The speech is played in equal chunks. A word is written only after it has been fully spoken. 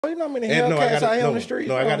You know how many Hellcats out here on the street?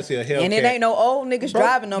 No, I got to see a Hellcat. And it ain't no old niggas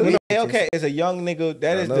driving them. Hellcat is a young nigga.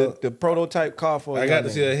 That is the prototype car for. I got to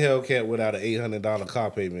see a Hellcat without an $800 car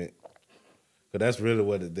payment. Cause that's really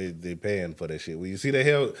what they paying for that shit. When you see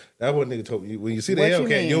the that what nigga told me. When you see the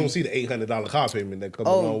Hellcat, you don't see the $800 car payment that comes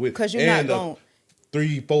along with. Because you're not going.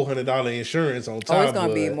 $300-$400 insurance on top. Oh, it's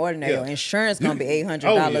gonna be more than that. Your insurance gonna be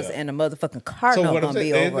 $800, and the motherfucking car note gonna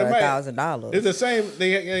be over $1,000. It's the same.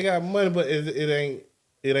 They got money, but it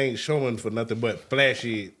ain't showing for nothing but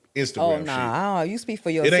flashy Instagram shit. Oh nah, you speak for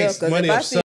yourself. It ain't money of